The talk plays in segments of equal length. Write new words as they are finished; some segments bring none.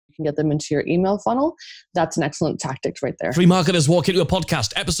you can get them into your email funnel. That's an excellent tactic right there. Three Marketers Walk Into a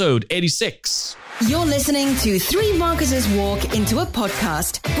Podcast, episode 86. You're listening to Three Marketers Walk Into a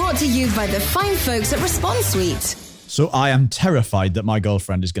Podcast, brought to you by the fine folks at Response Suite. So I am terrified that my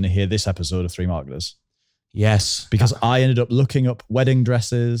girlfriend is going to hear this episode of Three Marketers. Yes. Because I ended up looking up wedding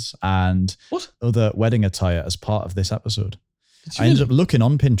dresses and What? other wedding attire as part of this episode. I ended up looking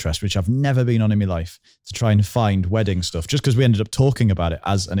on Pinterest, which I've never been on in my life, to try and find wedding stuff, just because we ended up talking about it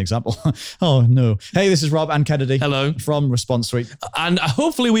as an example. Oh, no. Hey, this is Rob and Kennedy. Hello. From Response Suite. And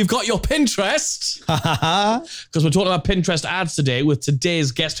hopefully we've got your Pinterest. Because we're talking about Pinterest ads today with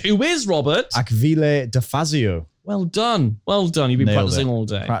today's guest, who is Robert Akvile DeFazio. Well done. Well done. You've been Nailed practicing it. all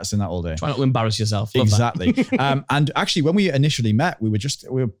day. Practicing that all day. Try not to embarrass yourself. Love Exactly. that. And actually, when we initially met, we were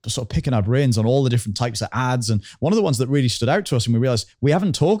sort of picking our brains on all the different types of ads. And one of the ones that really stood out to us, and we realized we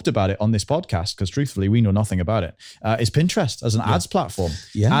haven't talked about it on this podcast, because truthfully, we know nothing about it, is Pinterest as an ads platform.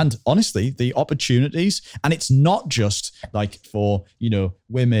 Yeah. And honestly, the opportunities, and it's not just like for,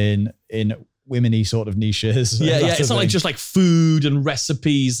 women in women-y sort of niches. Yeah. It's not like just like food and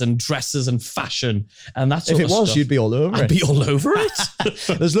recipes and dresses and fashion and that sort If of it was, stuff. you'd be all over it. I'd be all over it.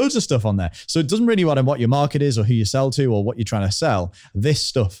 There's loads of stuff on there. So it doesn't really matter what your market is or who you sell to or what you're trying to sell. This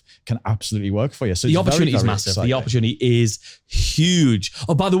stuff can absolutely work for you. So The it's opportunity is very, very massive. exciting. The opportunity is huge.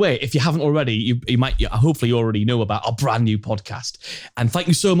 Oh, by the way, if you haven't already, you might, hopefully you already know about our brand new podcast. And thank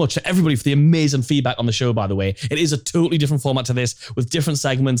you so much to everybody for the amazing feedback on the show, by the way. It is a totally different format to this with different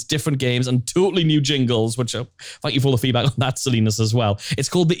segments, different games, and totally new jingles, which thank you for all the feedback on that, Salinas, as well. It's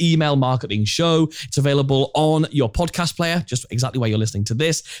called The Email Marketing Show. It's available on your podcast player, just exactly where you're listening to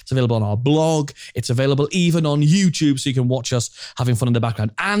this. It's available on our blog. It's available even on YouTube, so you can watch us having fun in the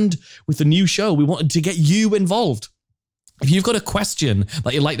background. And with the new show, we wanted to get you involved. If you've got a question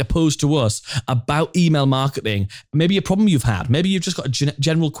that you'd like to pose to us about email marketing, maybe a problem you've had, maybe you've just got a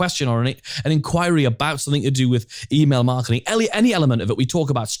general question or an inquiry about something to do with email marketing, any element of it. We talk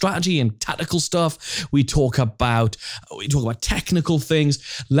about strategy and tactical stuff. We talk about technical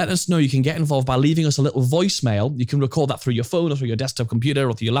things. Let us know. You can get involved by leaving us a little voicemail. You can record that through your phone or through your desktop computer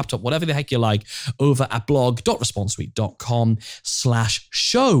or through your laptop, whatever the heck you like, over at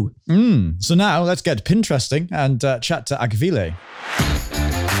blog.responsesuite.com/show. So now let's get Pinteresting and chat to Akvile.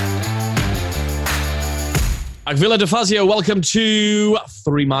 Akvile DeFazio, welcome to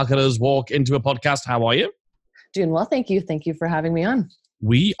Three Marketers Walk Into a Podcast. How are you? Doing well, thank you. Thank you for having me on.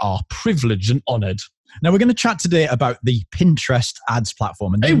 We are privileged and honored. Now we're going to chat today about the Pinterest ads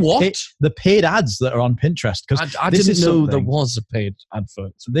platform and the paid ads that are on Pinterest. Because I didn't know there was a paid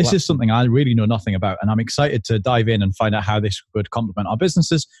advert. So this is something I really know nothing about, and I'm excited to dive in and find out how this would complement our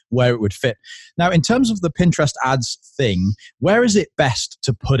businesses, where it would fit. Now, in terms of the Pinterest ads thing, where is it best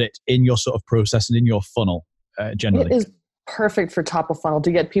to put it in your sort of process and in your funnel generally? It is perfect for top of funnel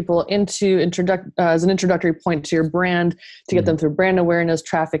to get people into as an introductory point to your brand, to get them through brand awareness,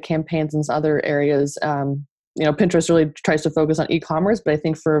 traffic campaigns, and other areas. Pinterest really tries to focus on e-commerce, but I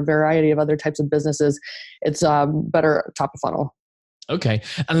think for a variety of other types of businesses, it's better top of funnel. Okay.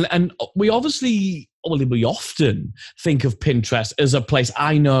 And we often think of Pinterest as a place.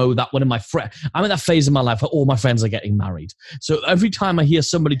 I know that one of my friends, I'm in that phase of my life where all my friends are getting married. So every time I hear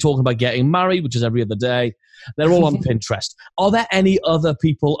somebody talking about getting married, which is every other day, they're all on Pinterest. Are there any other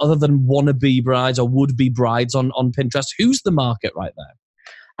people other than wannabe brides or would-be brides on Pinterest? Who's the market right there?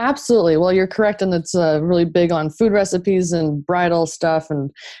 Absolutely. Well, you're correct. And it's really big on food recipes and bridal stuff and,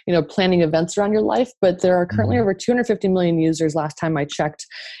 planning events around your life. But there are currently over 250 million users last time I checked.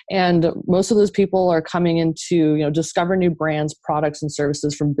 And most of those people are coming in to, discover new brands, products, and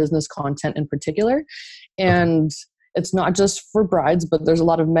services from business content in particular. And it's not just for brides, but there's a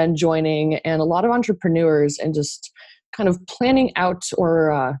lot of men joining and a lot of entrepreneurs and just kind of planning out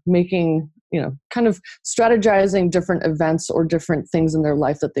or making kind of strategizing different events or different things in their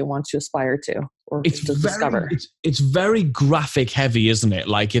life that they want to aspire to or discover. It's very graphic heavy, isn't it?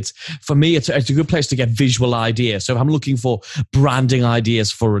 Like for me, it's a good place to get visual ideas. So if I'm looking for branding ideas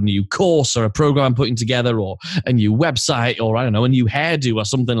for a new course or a program I'm putting together or a new website or, I don't know, a new hairdo or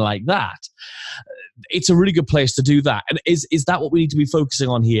something like that, it's a really good place to do that. And is that what we need to be focusing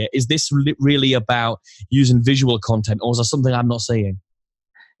on here? Is this really about using visual content, or is there something I'm not saying?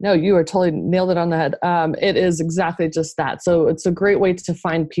 No, you are totally nailed it on the head. It is exactly just that. So it's a great way to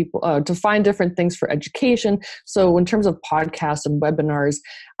find people, to find different things for education. So in terms of podcasts and webinars,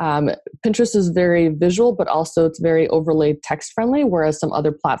 Pinterest is very visual, but also it's very overlaid text friendly, whereas some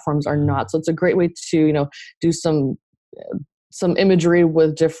other platforms are not. So it's a great way to, do some some imagery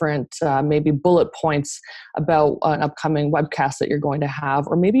with different maybe bullet points about an upcoming webcast that you're going to have,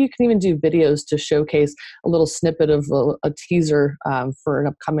 or maybe you can even do videos to showcase a little snippet of a teaser for an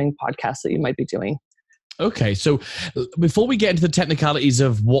upcoming podcast that you might be doing. Okay, so before we get into the technicalities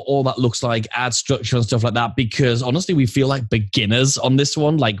of what all that looks like, ad structure and stuff like that, because honestly, we feel like beginners on this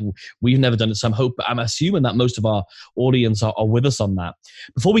one. Like, we've never done it, so I'm assuming that most of our audience are with us on that.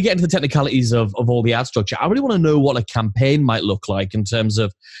 Before we get into the technicalities of all the ad structure, I really want to know what a campaign might look like in terms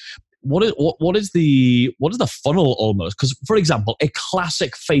of what is the funnel almost? Because, for example, a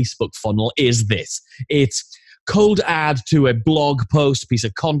classic Facebook funnel is this. It's cold ad to a blog post, piece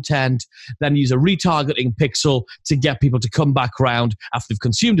of content, then use a retargeting pixel to get people to come back around after they've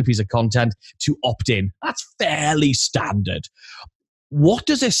consumed a piece of content to opt in. That's fairly standard. What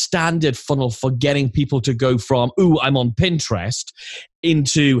does a standard funnel for getting people to go from, ooh, I'm on Pinterest,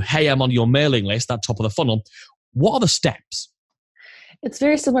 into, hey, I'm on your mailing list, that top of the funnel? What are the steps? It's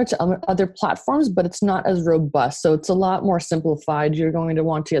very similar to other platforms, but it's not as robust. So it's a lot more simplified. You're going to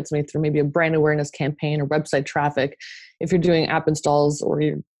want to get somebody through maybe a brand awareness campaign or website traffic. If you're doing app installs, or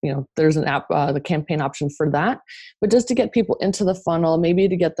there's an app, the campaign option for that. But just to get people into the funnel, maybe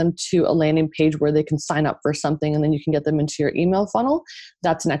to get them to a landing page where they can sign up for something, and then you can get them into your email funnel.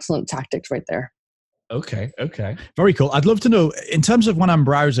 That's an excellent tactic right there. Okay. Very cool. I'd love to know, in terms of when I'm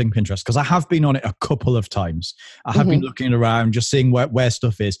browsing Pinterest, because I have been on it a couple of times. I have been looking around, just seeing where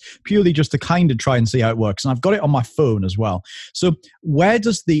stuff is, purely just to kind of try and see how it works. And I've got it on my phone as well. So where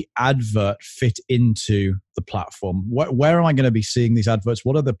does the advert fit into the platform? Where am I going to be seeing these adverts?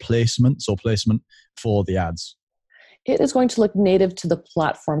 What are the placements or placement for the ads? It is going to look native to the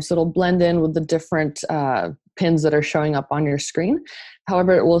platform. So it'll blend in with the different pins that are showing up on your screen.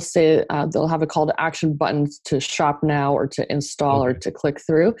 However, it will say they'll have a call to action buttons to shop now or to install or to click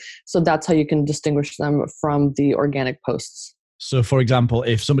through. So that's how you can distinguish them from the organic posts. So, for example,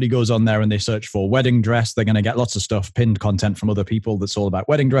 if somebody goes on there and they search for wedding dress, they're going to get lots of stuff, pinned content from other people that's all about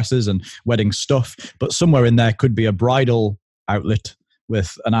wedding dresses and wedding stuff. But somewhere in there could be a bridal outlet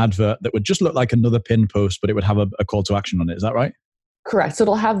with an advert that would just look like another pin post, but it would have a call to action on it. Is that right? Correct. So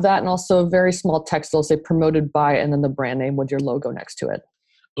it'll have that, and also a very small text. It'll say promoted by, and then the brand name with your logo next to it.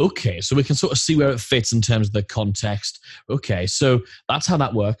 Okay, so we can sort of see where it fits in terms of the context. Okay, so that's how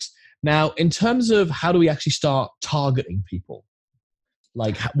that works. Now, in terms of how do we actually start targeting people?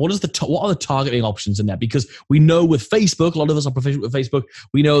 Like, what are the targeting options in there? Because we know with Facebook, a lot of us are proficient with Facebook.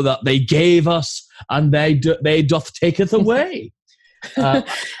 We know that they gave us, and they doth taketh away. We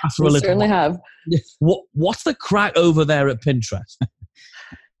certainly have. What's the crack over there at Pinterest?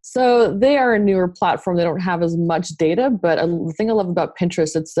 So they are a newer platform. They don't have as much data, but the thing I love about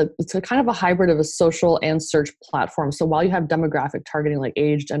Pinterest, it's a kind of a hybrid of a social and search platform. So while you have demographic targeting like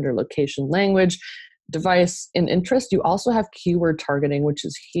age, gender, location, language, device, and interest, you also have keyword targeting, which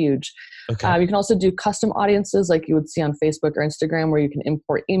is huge. Okay. You can also do custom audiences like you would see on Facebook or Instagram, where you can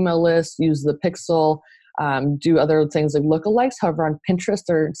import email lists, use the pixel, do other things like lookalikes. However, on Pinterest,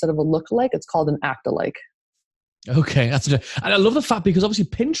 instead of a lookalike, it's called an act-alike. Okay, and I love the fact, because obviously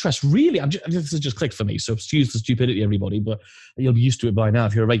Pinterest really, this has just clicked for me, so excuse the stupidity, everybody, but you'll be used to it by now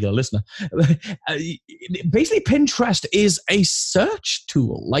if you're a regular listener. Basically, Pinterest is a search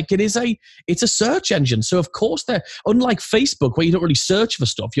tool. Like, it's a search engine. So of course, they're unlike Facebook, where you don't really search for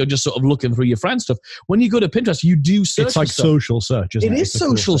stuff. You're just sort of looking through your friends' stuff. When you go to Pinterest, you do search. It's like social search, isn't it? It is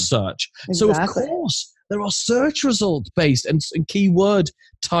social search. Exactly. So of course, there are search result based and keyword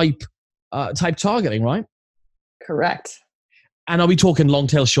type targeting, right? Correct. And are we talking long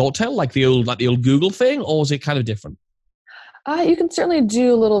tail, short tail, like the old Google thing, or is it kind of different? You can certainly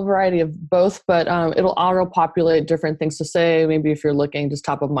do a little variety of both, but it'll auto-populate different things to say. Maybe if you're looking, just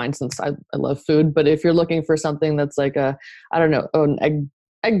top of mind, since I love food, but if you're looking for something that's like an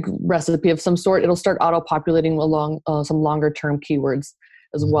egg recipe of some sort, it'll start auto-populating along some longer-term keywords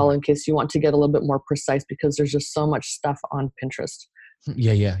as well, in case you want to get a little bit more precise, because there's just so much stuff on Pinterest.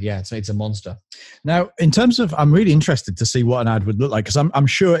 Yeah. It's a monster. Now, in terms of, I'm really interested to see what an ad would look like, because I'm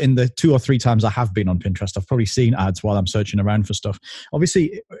sure in the 2 or 3 times I have been on Pinterest, I've probably seen ads while I'm searching around for stuff.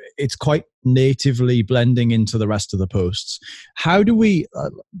 Obviously, it's quite natively blending into the rest of the posts. How do we,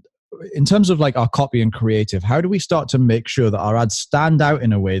 in terms of like our copy and creative, how do we start to make sure that our ads stand out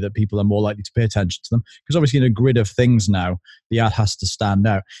in a way that people are more likely to pay attention to them? Because obviously in a grid of things now, the ad has to stand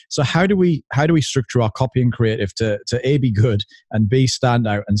out. So how do we structure our copy and creative to A, be good, and B, stand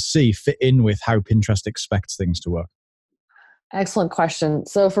out, and C, fit in with how Pinterest expects things to work? Excellent question.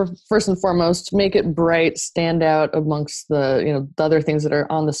 So for first and foremost, make it bright, stand out amongst the other things that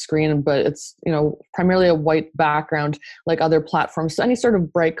are on the screen, but it's, primarily a white background like other platforms. So any sort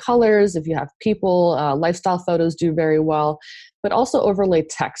of bright colors, if you have people, lifestyle photos do very well, but also overlay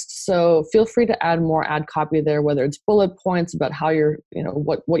text. So feel free to add more ad copy there, whether it's bullet points about how you're,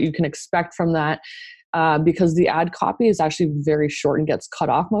 what you can expect from that. Because the ad copy is actually very short and gets cut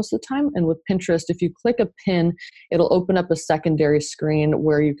off most of the time. And with Pinterest, if you click a pin, it'll open up a secondary screen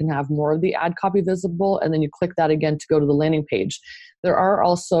where you can have more of the ad copy visible, and then you click that again to go to the landing page. There are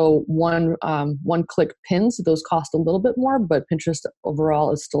also one-click pins. Those cost a little bit more, but Pinterest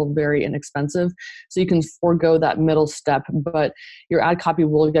overall is still very inexpensive. So you can forego that middle step, but your ad copy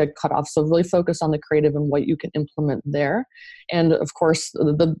will get cut off. So really focus on the creative and what you can implement there. And of course,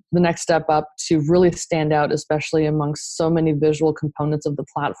 the next step up to really stand out, especially amongst so many visual components of the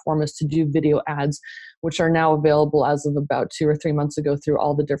platform, is to do video ads, which are now available as of about 2 or 3 months ago through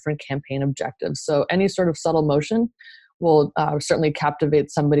all the different campaign objectives. So any sort of subtle motion will certainly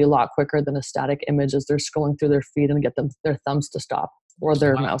captivate somebody a lot quicker than a static image as they're scrolling through their feed and get their thumbs to stop, or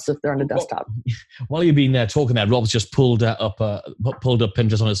their mouse if they're on a desktop. While you've been talking there, Rob's just pulled up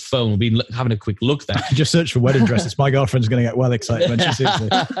Pinterest on his phone. We've been having a quick look there. Just search for wedding dresses. My girlfriend's going to get well excited when she sees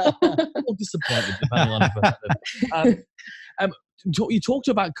it. Or disappointed, depending on the you talked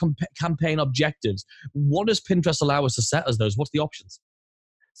about campaign objectives. What does Pinterest allow us to set as those? What's the options?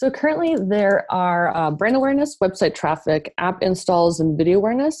 So currently there are brand awareness, website traffic, app installs, and video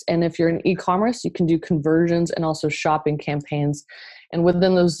awareness. And if you're in e-commerce, you can do conversions and also shopping campaigns. And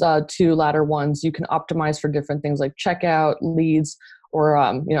within those two latter ones, you can optimize for different things like checkout, leads, or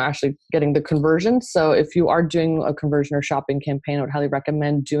actually getting the conversion. So if you are doing a conversion or shopping campaign, I would highly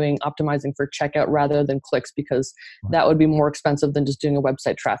recommend optimizing for checkout rather than clicks, because that would be more expensive than just doing a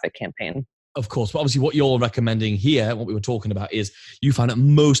website traffic campaign. Of course, but obviously what you're recommending here, what we were talking about, is you found it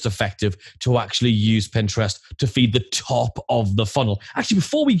most effective to actually use Pinterest to feed the top of the funnel. Actually,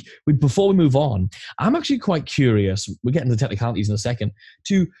 before we move on, I'm actually quite curious, we'll get into the technicalities in a second,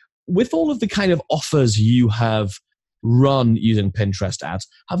 with all of the kind of offers you have run using Pinterest ads,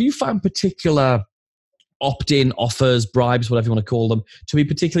 have you found particular opt-in offers, bribes, whatever you want to call them, to be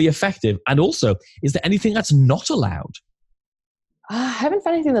particularly effective? And also, is there anything that's not allowed? I haven't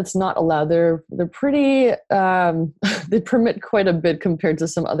found anything that's not allowed. They're pretty, they permit quite a bit compared to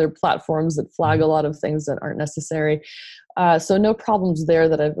some other platforms that flag a lot of things that aren't necessary. So no problems there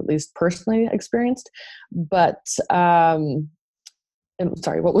that I've at least personally experienced. But, I'm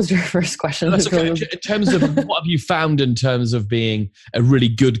sorry, what was your first question? That's okay. In terms of what have you found in terms of being a really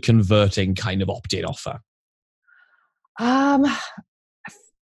good converting kind of opt-in offer?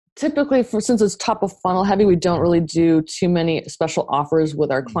 Typically, since it's top of funnel heavy, we don't really do too many special offers with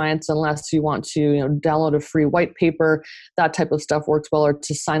our clients unless you want to, download a free white paper. That type of stuff works well, or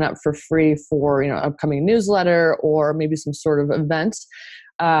to sign up for free for, upcoming newsletter or maybe some sort of event.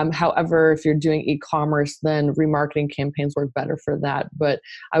 However, if you're doing e-commerce, then remarketing campaigns work better for that. But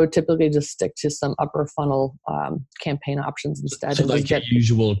I would typically just stick to some upper funnel campaign options instead. So like your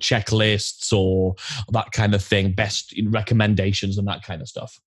usual checklists or that kind of thing, best recommendations and that kind of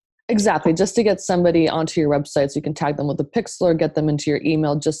stuff. Exactly, just to get somebody onto your website so you can tag them with a pixel or get them into your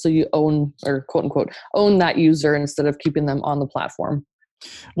email, just so you own, or quote unquote, own that user instead of keeping them on the platform.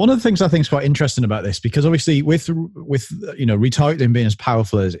 One of the things I think is quite interesting about this, because obviously with retargeting being as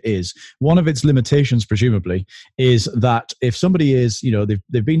powerful as it is, one of its limitations presumably is that if somebody is,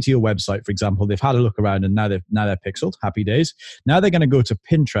 they've been to your website, for example, they've had a look around and now they're pixeled, happy days. Now they're going to go to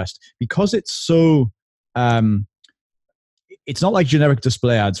Pinterest because it's so it's not like generic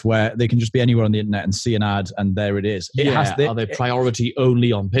display ads where they can just be anywhere on the internet and see an ad and there it is. Are they priority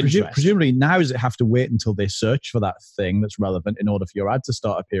only on Pinterest? Presumably now does it have to wait until they search for that thing that's relevant in order for your ad to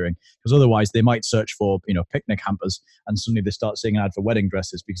start appearing? Because otherwise they might search for, picnic hampers and suddenly they start seeing an ad for wedding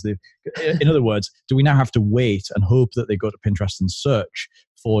dresses because in other words, do we now have to wait and hope that they go to Pinterest and search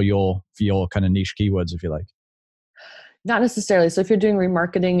for your kind of niche keywords, if you like? Not necessarily. So if you're doing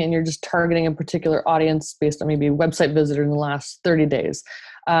remarketing and you're just targeting a particular audience based on maybe a website visitor in the last 30 days,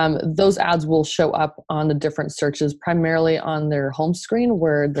 those ads will show up on the different searches, primarily on their home screen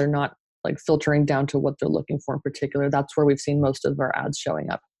where they're not like filtering down to what they're looking for in particular. That's where we've seen most of our ads showing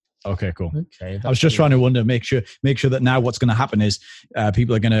up. Okay, cool. Okay, I was just trying to wonder, make sure that now what's going to happen is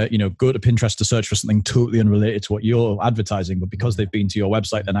people are going to, go to Pinterest to search for something totally unrelated to what you're advertising, but because they've been to your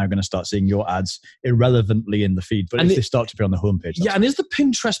website, they're now going to start seeing your ads irrelevantly in the feed. But if they start to be on the homepage, and is the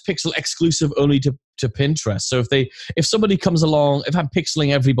Pinterest Pixel exclusive only to Pinterest? So if somebody comes along, if I'm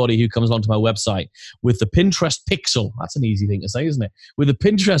pixeling everybody who comes onto my website with the Pinterest Pixel, that's an easy thing to say, isn't it? With the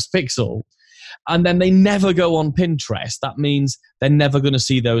Pinterest Pixel, and then they never go on Pinterest, that means they're never going to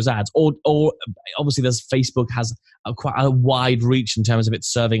see those ads. Or obviously, Facebook has quite a wide reach in terms of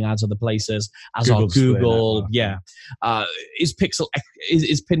its serving ads other places, as are Google. Yeah, is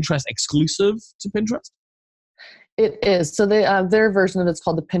Pinterest exclusive to Pinterest? It is. So their version of it's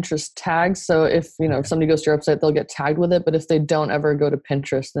called the Pinterest tag. So if somebody goes to your website, they'll get tagged with it. But if they don't ever go to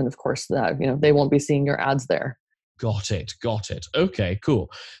Pinterest, then of course that they won't be seeing your ads there. Got it. Okay,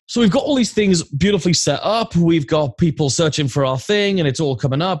 cool. So we've got all these things beautifully set up. We've got people searching for our thing and it's all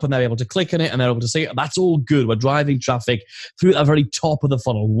coming up and they're able to click on it and they're able to see it. That's all good. We're driving traffic through that very top of the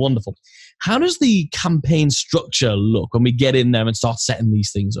funnel. Wonderful. How does the campaign structure look when we get in there and start setting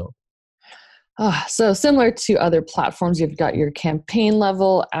these things up? So similar to other platforms, you've got your campaign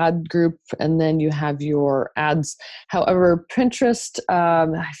level ad group, and then you have your ads. However, Pinterest,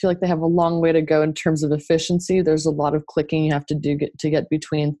 I feel like they have a long way to go in terms of efficiency. There's a lot of clicking you have to do to get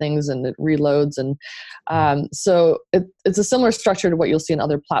between things, and it reloads. And so it's a similar structure to what you'll see in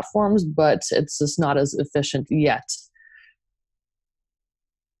other platforms, but it's just not as efficient yet.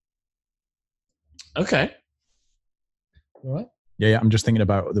 Okay. All right. Yeah, I'm just thinking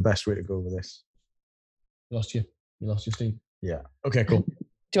about the best way to go with this. You lost your steam. Yeah. Okay, cool. Do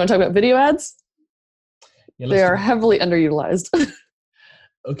you want to talk about video ads? Yeah, they are heavily underutilized.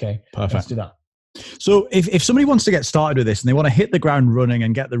 Okay, perfect. Let's do that. So if somebody wants to get started with this and they want to hit the ground running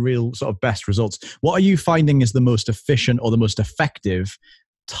and get the real sort of best results, what are you finding is the most efficient or the most effective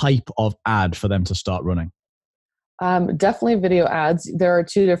type of ad for them to start running? Definitely video ads. There are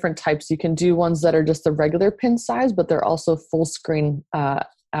two different types. You can do ones that are just the regular pin size, but they're also full screen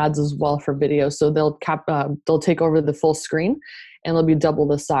ads as well for video. So they'll take over the full screen and they'll be double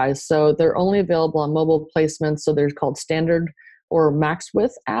the size. So they're only available on mobile placements. So they're called standard or max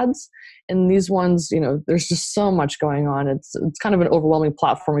width ads. And these ones, there's just so much going on. It's kind of an overwhelming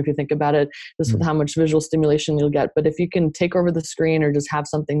platform if you think about it, just with how much visual stimulation you'll get. But if you can take over the screen or just have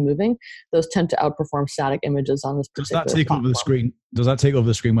something moving, those tend to outperform static images on this particular platform. Does that take over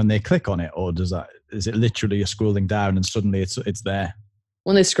the screen when they click on it, or is it literally you're scrolling down and suddenly it's there?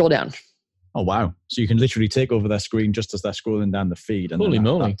 When they scroll down. Oh, wow. So you can literally take over their screen just as they're scrolling down the feed. And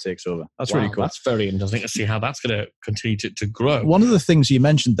that takes over. That's really cool. That's very interesting to see how that's going to continue to grow. One of the things you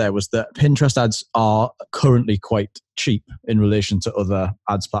mentioned there was that Pinterest ads are currently quite cheap in relation to other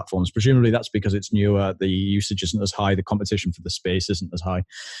ads platforms. Presumably that's because it's newer, the usage isn't as high, the competition for the space isn't as high.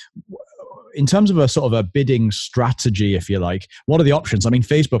 In terms of a sort of a bidding strategy, if you like, what are the options? I mean,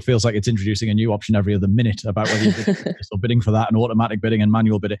 Facebook feels like it's introducing a new option every other minute about whether you're bidding for that and automatic bidding and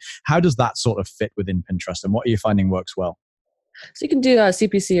manual bidding. How does that sort of fit within Pinterest, and what are you finding works well? So you can do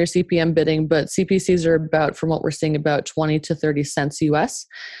CPC or CPM bidding, but CPCs are about, from what we're seeing, about 20 to 30 cents US.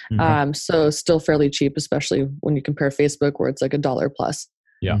 Mm-hmm. So still fairly cheap, especially when you compare Facebook where it's like $1 plus.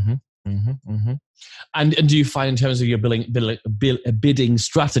 Yeah. Mm-hmm. Mm-hmm, mm-hmm. And do you find in terms of your bidding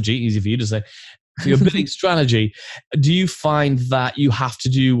strategy, easy for you to say, for your bidding strategy, do you find that you have to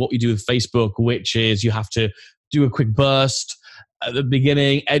do what you do with Facebook, which is you have to do a quick burst at the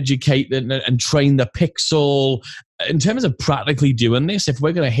beginning, educate and train the pixel? In terms of practically doing this, if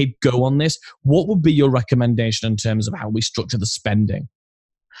we're going to hit go on this, what would be your recommendation in terms of how we structure the spending?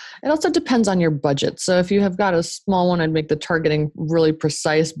 It also depends on your budget. So if you have got a small one, I'd make the targeting really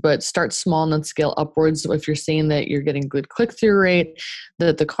precise, but start small and then scale upwards. So if you're seeing that you're getting good click-through rate,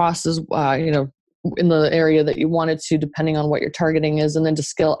 that the cost is, in the area that you want it to, depending on what your targeting is, and then to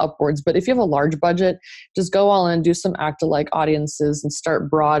scale upwards. But if you have a large budget, just go all in, do some act-alike audiences and start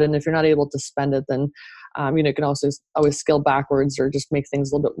broad. And if you're not able to spend it, then you can also always scale backwards or just make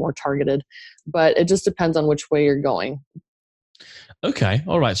things a little bit more targeted. But it just depends on which way you're going. Okay,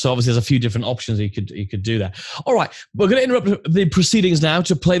 all right. So obviously there's a few different options you could do there. All right, we're going to interrupt the proceedings now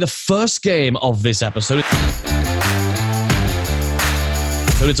to play the first game of this episode.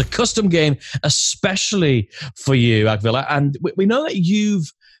 So it's a custom game, especially for you, Agvila. And we know that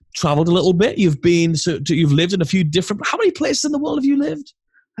you've traveled a little bit. You've lived in a few different. How many places in the world have you lived?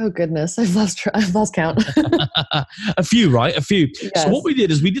 Oh goodness, I've lost count. A few, right? A few. Yes. So what we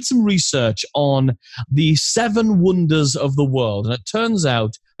did is we did some research on the 7 wonders of the world, and it turns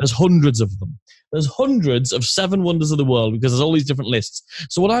out there's hundreds of them. There's hundreds of 7 wonders of the world because there's all these different lists.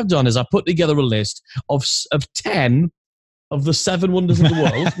 So what I've done is I put together a list of 10 of the 7 wonders of the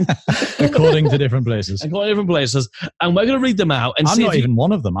world. According to different places. According to different places. And we're going to read them out. And I'm not even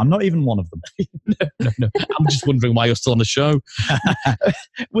one of them. I'm not even one of them. No. I'm just wondering why you're still on the show.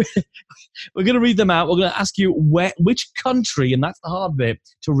 We're going to read them out. We're going to ask you which country, and that's the hard bit,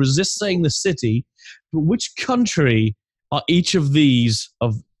 to resist saying the city, but which country are each of these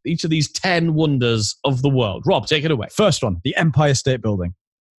 10 wonders of the world? Rob, take it away. First one, the Empire State Building.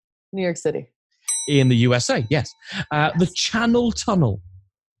 New York City. In the USA, yes. The Channel Tunnel.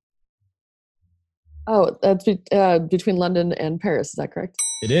 Oh, that's between London and Paris. Is that correct?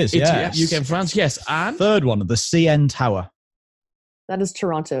 It is, yes. UK and France, yes. And third one, the CN Tower. That is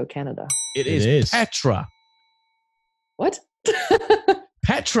Toronto, Canada. it is Petra. What?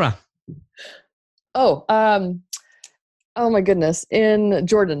 Petra. Oh, my goodness. In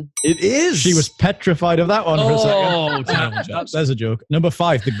Jordan. It is. She was petrified of that one for a second. Oh, terrible jokes. There's a joke. Number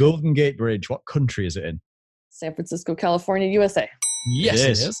 5, the Golden Gate Bridge. What country is it in? San Francisco, California, USA. Yes,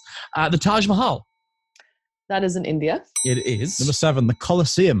 it is. The Taj Mahal. That is in India. It is. Number 7, the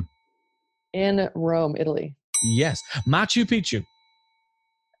Colosseum. In Rome, Italy. Yes. Machu Picchu.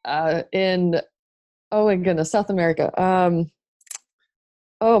 In, oh my goodness, South America.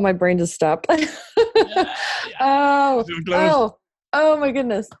 Oh, my brain just stopped. Oh my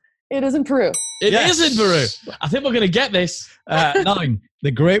goodness. It is in Peru. It is in Peru. I think we're going to get this. 9,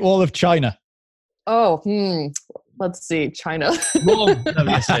 the Great Wall of China. Let's see. China. Wrong. No,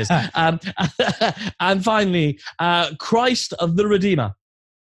 yes, it is. And finally, Christ of the Redeemer.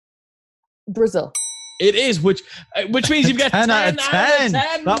 Brazil. It is, which means you've got 10 out of 10.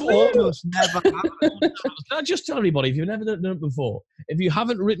 That almost never happened. Can I just tell everybody, if you've never done it before, if you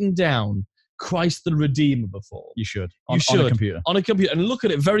haven't written down Christ the Redeemer before, You should. On a computer. And look at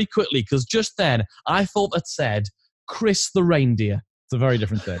it very quickly, because just then I thought that said Chris the Reindeer. It's a very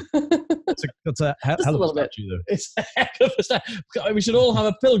different thing. That's a hell of a statue, though. It's a heck of a statue. We should all have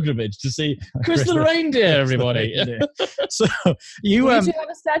a pilgrimage to see Chris the Reindeer, everybody. So you Do you have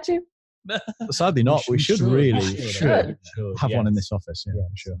a statue? sadly not. We should really should. have one in this office. Yeah,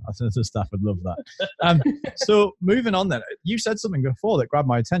 sure. I think the staff would love that. So moving on then, you said something before that grabbed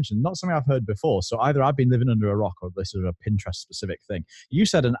my attention. Not something I've heard before. So either I've been living under a rock or this is a Pinterest specific thing. You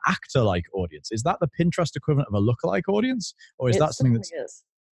said an actor-like audience. Is that the Pinterest equivalent of a lookalike audience, or is that something that's? Is.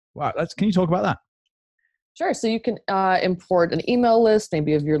 Wow. Can you talk about that? Sure. So you can import an email list,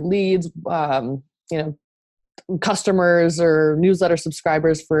 maybe of your leads, customers or newsletter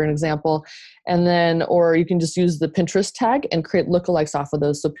subscribers, for an example. And then, or you can just use the Pinterest tag and create lookalikes off of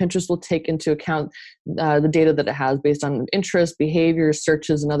those. So Pinterest will take into account the data that it has based on interest, behaviors,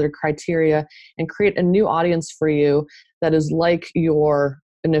 searches, and other criteria, and create a new audience for you that is like your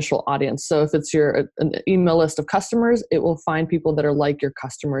initial audience. So if it's an email list of customers, it will find people that are like your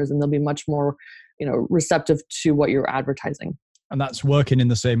customers, and they'll be much more receptive to what you're advertising. And that's working in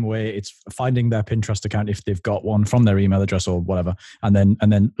the same way. It's finding their Pinterest account if they've got one from their email address or whatever, and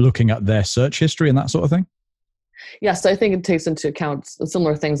then looking at their search history and that sort of thing. Yes, I think it takes into account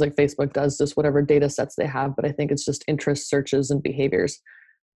similar things like Facebook does, just whatever data sets they have. But I think it's just interest, searches, and behaviors.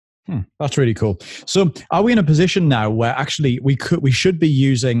 That's really cool. So are we in a position now where actually we should be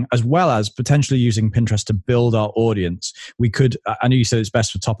using, as well as potentially using Pinterest to build our audience, we could, I know you said it's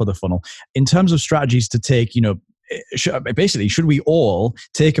best for top of the funnel, in terms of strategies to take, should we all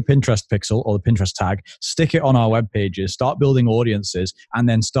take a Pinterest pixel or the Pinterest tag, stick it on our web pages, start building audiences, and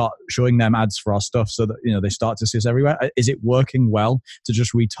then start showing them ads for our stuff so that they start to see us everywhere? Is it working well to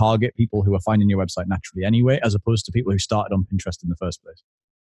just retarget people who are finding your website naturally anyway, as opposed to people who started on Pinterest in the first place?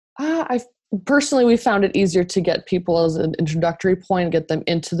 We found it easier to get people as an introductory point, get them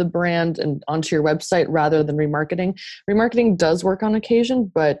into the brand and onto your website rather than remarketing. Remarketing does work on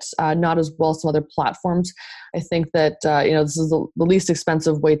occasion, but not as well as some other platforms. I think that this is the least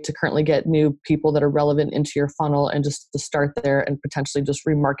expensive way to currently get new people that are relevant into your funnel, and just to start there and potentially just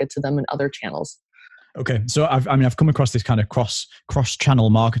remarket to them in other channels. Okay, so I've come across this kind of cross-channel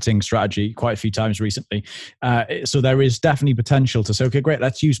marketing strategy quite a few times recently. So there is definitely potential to say, okay, great,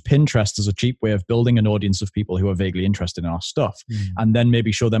 let's use Pinterest as a cheap way of building an audience of people who are vaguely interested in our stuff, and then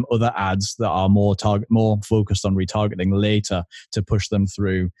maybe show them other ads that are more focused on retargeting later to push them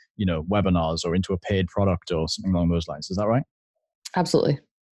through, webinars or into a paid product or something along those lines. Is that right? Absolutely.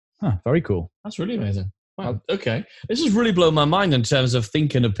 Very cool. That's really amazing. Wow. Okay. This has really blown my mind in terms of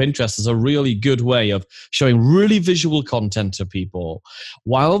thinking of Pinterest as a really good way of showing really visual content to people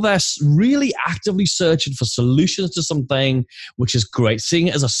while they're really actively searching for solutions to something, which is great. Seeing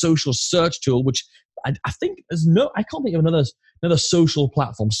it as a social search tool, which I think I can't think of another social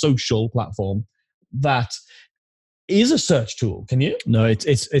platform that is a search tool. Can you? No,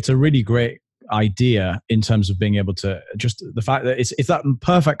 it's a really great idea in terms of being able to just the fact that it's that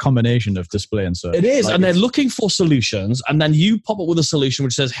perfect combination of display and search. It is, and they're looking for solutions, and then you pop up with a solution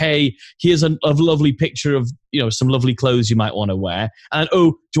which says, hey, here's a lovely picture of some lovely clothes you might want to wear, and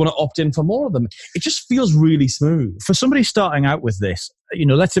do you want to opt in for more of them? It just feels really smooth. For somebody starting out with this,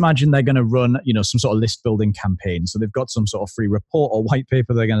 let's imagine they're going to run, some sort of list building campaign. So they've got some sort of free report or white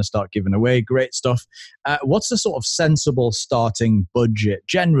paper they're going to start giving away. Great stuff. What's the sort of sensible starting budget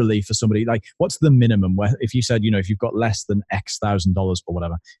generally for somebody? Like, what's the minimum where if you said, if you've got less than X $1,000 or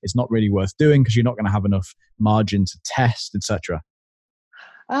whatever, it's not really worth doing because you're not going to have enough margin to test, etc.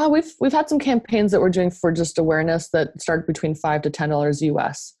 We've had some campaigns that we're doing for just awareness that start between $5 to $10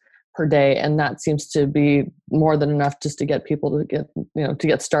 US per day, and that seems to be more than enough just to get people to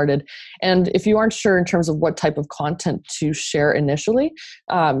get started. And if you aren't sure in terms of what type of content to share initially,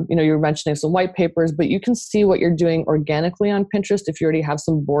 you were mentioning some white papers, but you can see what you're doing organically on Pinterest if you already have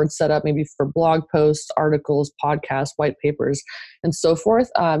some boards set up, maybe for blog posts, articles, podcasts, white papers, and so forth.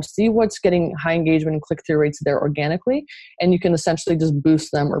 See what's getting high engagement and click-through rates there organically, and you can essentially just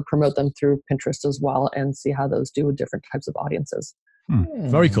boost them or promote them through Pinterest as well and see how those do with different types of audiences.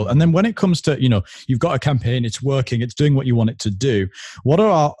 Very cool. And then when it comes to, you've got a campaign, it's working, it's doing what you want it to do. What are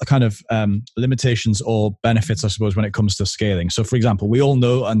our kind of limitations or benefits, I suppose, when it comes to scaling? So, for example, we all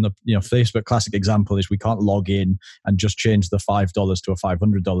know, and the Facebook classic example is we can't log in and just change the $5 to a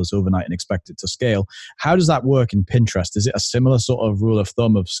 $500 overnight and expect it to scale. How does that work in Pinterest? Is it a similar sort of rule of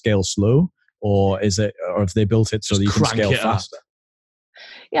thumb of scale slow, or have they built it so that you can scale faster?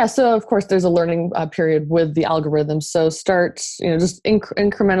 Yeah, so of course there's a learning period with the algorithm. So start, just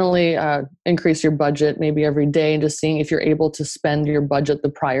incrementally increase your budget maybe every day and just seeing if you're able to spend your budget the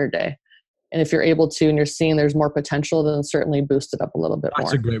prior day. And if you're able to and you're seeing there's more potential, then certainly boost it up a little bit more.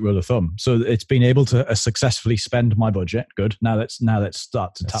 That's a great rule of thumb. So it's been able to successfully spend my budget. Good. Now let's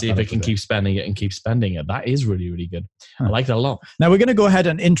start to see if it can keep spending it and keep spending it. That is really, really good. I like that a lot. Now we're going to go ahead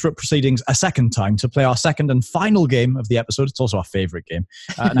and interrupt proceedings a second time to play our second and final game of the episode. It's also our favorite game.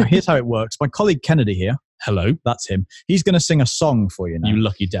 Now here's how it works. My colleague Kennedy here. Hello. That's him. He's going to sing a song for you now. You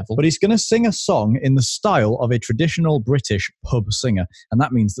lucky devil. But he's going to sing a song in the style of a traditional British pub singer. And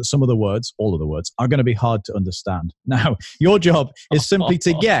that means that some of the words, all of the words, are going to be hard to understand. Now, your job is simply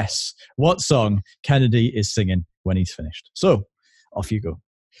to guess what song Kennedy is singing when he's finished. So, off you go.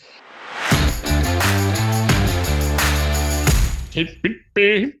 I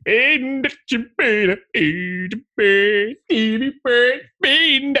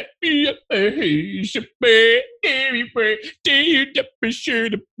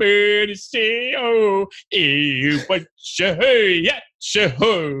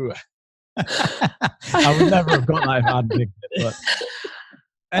would never have got that if I'd picked it, but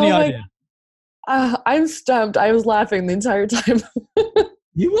any idea? I'm stumped. I was laughing the entire time.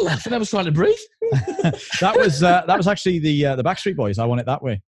 You were laughing. I was trying to breathe. That was actually the Backstreet Boys. I Want It That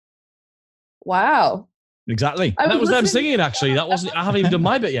Way. Wow. Exactly. That was them singing, actually. That wasn't. I haven't even done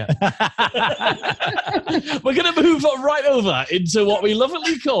my bit yet. We're going to move right over into what we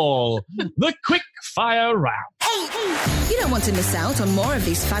lovingly call the quick fire round. You don't want to miss out on more of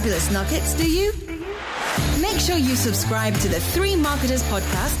these fabulous nuggets, do you? Make sure you subscribe to the Three Marketers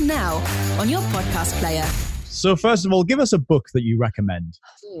podcast now on your podcast player. So first of all, give us a book that you recommend.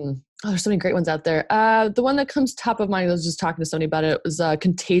 Oh, there's so many great ones out there. The one that comes top of mind, I was just talking to somebody about it, was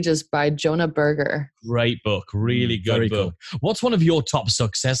Contagious by Jonah Berger. Great book. Really good book. Cool. What's one of your top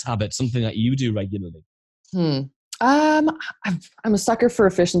success habits, something that you do regularly? I'm a sucker for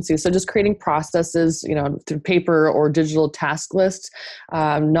efficiency. So just creating processes, through paper or digital task lists,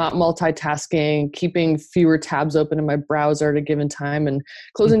 not multitasking, keeping fewer tabs open in my browser at a given time, and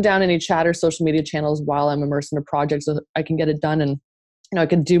closing down any chat or social media channels while I'm immersed in a project so that I can get it done and I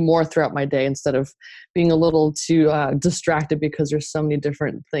can do more throughout my day instead of being a little too distracted because there's so many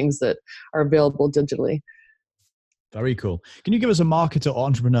different things that are available digitally. Very cool. Can you give us a marketer or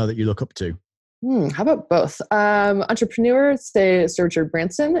entrepreneur that you look up to? How about both? Entrepreneur, say Sir Richard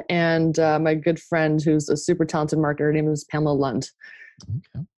Branson, and my good friend who's a super talented marketer. Her name is Pamela Lund.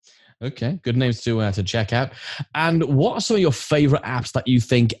 Okay. Good names to check out. And what are some of your favorite apps that you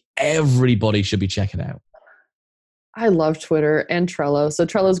think everybody should be checking out? I love Twitter and Trello. So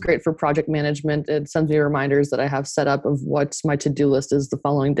Trello is great for project management. It sends me reminders that I have set up of what my to-do list is the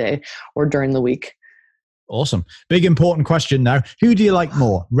following day or during the week. Awesome. Big important question now. Who do you like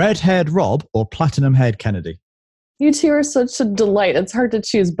more, red-haired Rob or platinum-haired Kennedy? You two are such a delight. It's hard to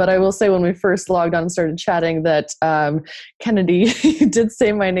choose, but I will say when we first logged on and started chatting that Kennedy did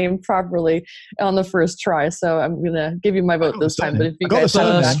say my name properly on the first try. So I'm going to give you my vote this time. But if you guys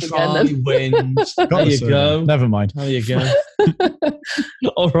have back again, then wins. There you go. Never mind. There you go.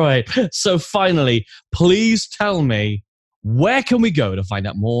 All right. So finally, please tell me, where can we go to find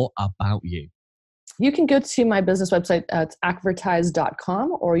out more about you? You can go to my business website at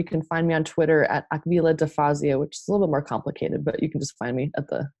acvertise.com, or you can find me on Twitter at Akvila DeFazio, which is a little bit more complicated, but you can just find me at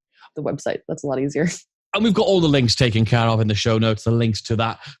the website. That's a lot easier. And we've got all the links taken care of in the show notes, the links to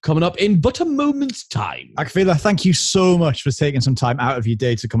that coming up in but a moment's time. Akvile, thank you so much for taking some time out of your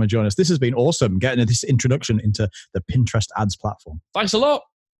day to come and join us. This has been awesome, getting this introduction into the Pinterest ads platform. Thanks a lot.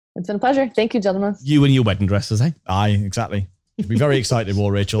 It's been a pleasure. Thank you, gentlemen. You and your wedding dresses, eh? Aye, exactly. You'll be very excited,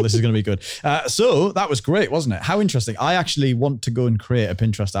 more Rachel. This is going to be good. So that was great, wasn't it? How interesting. I actually want to go and create a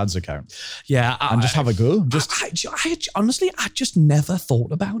Pinterest ads account. Yeah. And just have a go. Honestly, I just never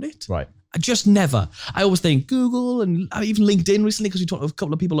thought about it. Right. I just never. I always think Google and even LinkedIn recently, because we talked to a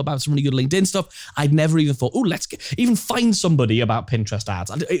couple of people about some really good LinkedIn stuff. I'd never even thought, let's even find somebody about Pinterest ads.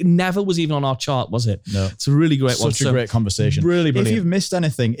 It never was even on our chart, was it? No. It's a really great one. Such a great conversation. Really brilliant. If you've missed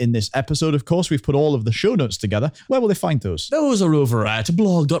anything in this episode, of course, we've put all of the show notes together. Where will they find those? Those are over at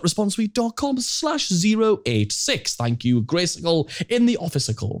blog.responsesuite.com/086. Thank you, Gracicle in the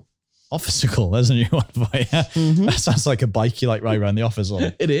Officicle. Officicle, there's a new one for you. Mm-hmm. That sounds like a bike you like ride around the office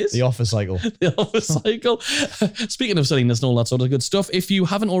on. It is. The office cycle. The office cycle. Speaking of silliness and all that sort of good stuff, if you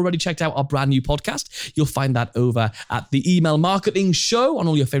haven't already checked out our brand new podcast, you'll find that over at the Email Marketing Show on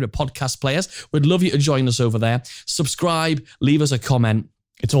all your favorite podcast players. We'd love you to join us over there. Subscribe, leave us a comment.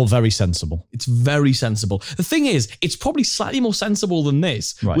 It's all very sensible. It's very sensible. The thing is, it's probably slightly more sensible than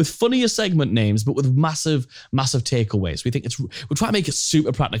this, right, with funnier segment names, but with massive, massive takeaways. We'll try to make it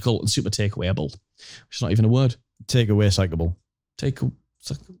super practical and super takeawayable, which is not even a word. Takeaway cyclable. That's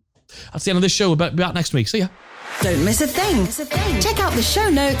the end of this show. We'll be back next week. See ya. Don't miss a thing. Check out the show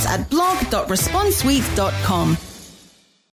notes at blog.responsesuite.com.